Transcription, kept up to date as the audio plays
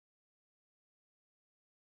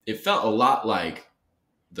it felt a lot like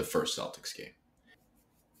the first Celtics game.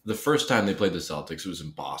 The first time they played the Celtics, it was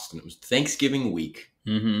in Boston. It was Thanksgiving week.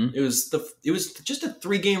 Mm-hmm. It was just a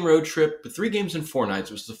 3-game road trip, but 3 games in 4 nights.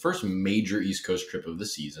 It was the first major East Coast trip of the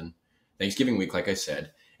season. Thanksgiving week, like I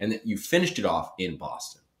said, and then you finished it off in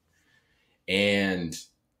Boston. And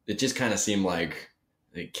it just kind of seemed like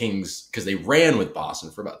the Kings, because they ran with Boston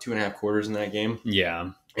for about 2.5 quarters in that game.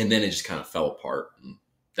 Yeah. And then it just kind of fell apart. And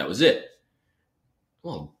that was it.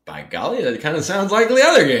 Well, by golly, that kind of sounds like the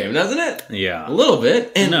other game, doesn't it? Yeah. A little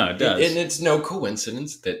bit. And, no, it does. And it's no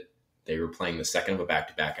coincidence that they were playing the second of a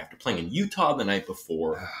back-to-back after playing in Utah the night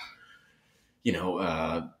before.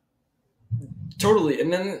 Totally.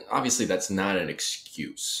 And then, obviously, that's not an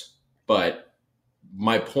excuse. But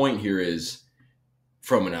my point here is,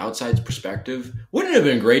 from an outside perspective, wouldn't it have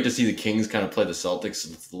been great to see the Kings kind of play the Celtics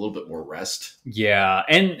with a little bit more rest? Yeah,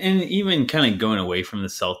 and even kind of going away from the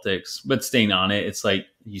Celtics, but staying on it, it's like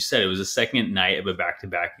you said, it was the second night of a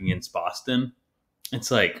back-to-back against Boston. It's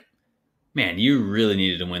like, man, you really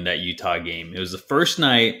needed to win that Utah game. It was the first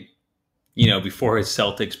night, before his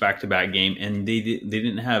Celtics back-to-back game, and they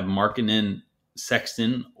didn't have Markkanen,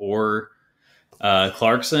 Sexton, or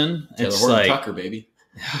Clarkson. Taylor Horton Tucker, baby.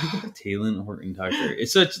 Taylor Horton Tucker.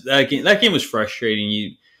 It's such that game was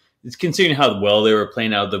frustrating. It's considering how well they were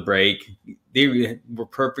playing out of the break. They were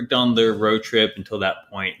perfect on their road trip until that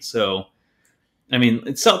point. So, I mean,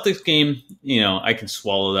 it's Celtics game. I can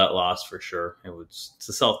swallow that loss for sure. It's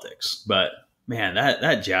the Celtics, but man,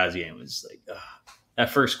 that Jazz game was like that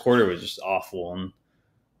first quarter was just awful, and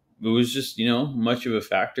it was just much of a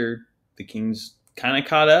factor. The Kings kind of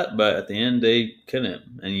caught up, but at the end they couldn't.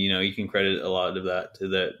 And you can credit a lot of that to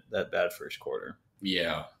that bad first quarter.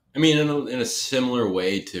 Yeah, I mean, in a similar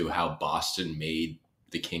way to how Boston made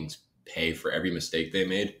the Kings pay for every mistake they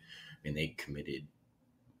made. I mean, they committed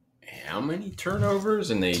how many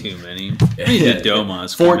turnovers? And too many. Yeah,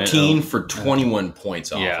 Domas 14 for 21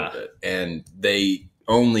 points off of it, and they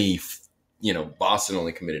only, Boston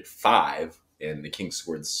only committed 5, and the Kings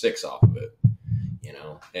scored 6 off of it.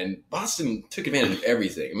 And Boston took advantage of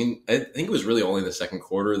everything. I mean, I think it was really only the second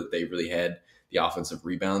quarter that they really had the offensive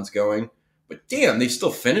rebounds going. But damn, they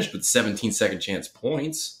still finished with 17 second chance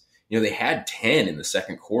points. They had 10 in the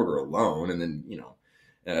second quarter alone. And then,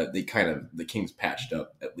 the Kings patched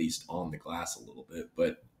up at least on the glass a little bit.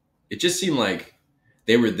 But it just seemed like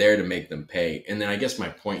they were there to make them pay. And then I guess my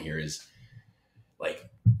point here is, like,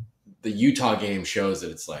 the Utah game shows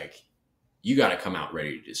that it's like, you got to come out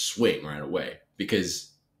ready to just swing right away.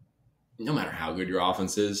 Because no matter how good your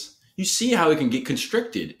offense is, you see how it can get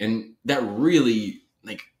constricted. And that really,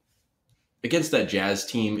 against that Jazz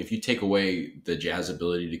team, if you take away the Jazz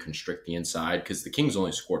ability to constrict the inside, because the Kings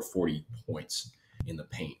only scored 40 points in the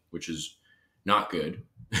paint, which is not good.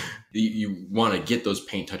 You want to get those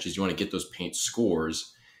paint touches. You want to get those paint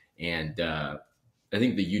scores. And I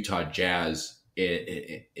think the Utah Jazz,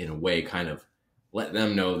 in a way, kind of let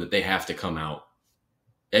them know that they have to come out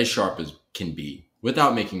as sharp as can be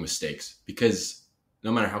without making mistakes, because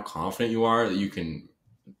no matter how confident you are that you can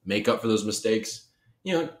make up for those mistakes,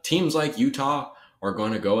 teams like Utah are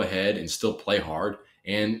going to go ahead and still play hard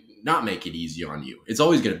and not make it easy on you. It's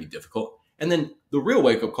always going to be difficult. And then the real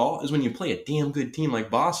wake-up call is when you play a damn good team like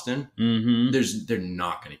Boston, they're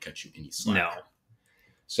not going to cut you any slack. No.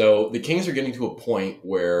 So the Kings are getting to a point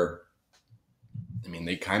where, I mean,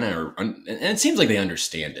 they kind of are, and it seems like they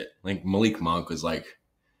understand it. Like Malik Monk was like,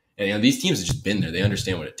 and these teams have just been there. They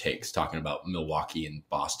understand what it takes, talking about Milwaukee and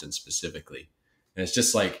Boston specifically. And it's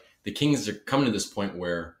just like the Kings are coming to this point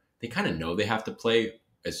where they kind of know they have to play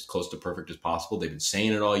as close to perfect as possible. They've been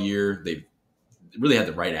saying it all year. They've really had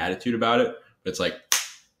the right attitude about it. But it's like,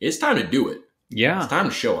 it's time to do it. Yeah. It's time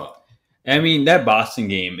to show up. I mean, that Boston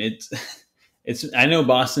game, it's I know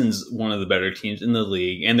Boston's one of the better teams in the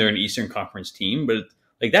league, and they're an Eastern Conference team, but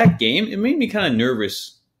like that game, it made me kind of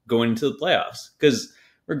nervous going into the playoffs, because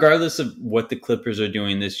regardless of what the Clippers are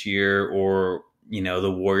doing this year, or,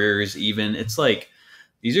 the Warriors even, it's like,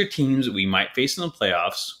 these are teams that we might face in the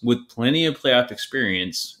playoffs with plenty of playoff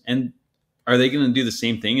experience. And are they going to do the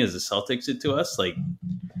same thing as the Celtics did to us? Like,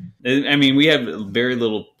 I mean, we have very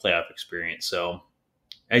little playoff experience. So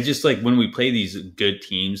I just like when we play these good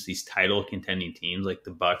teams, these title contending teams like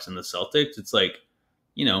the Bucks and the Celtics, it's like,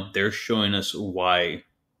 they're showing us why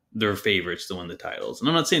they're favorites to win the titles. And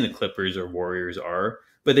I'm not saying the Clippers or Warriors are,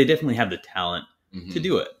 but they definitely have the talent to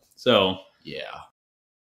do it. So yeah,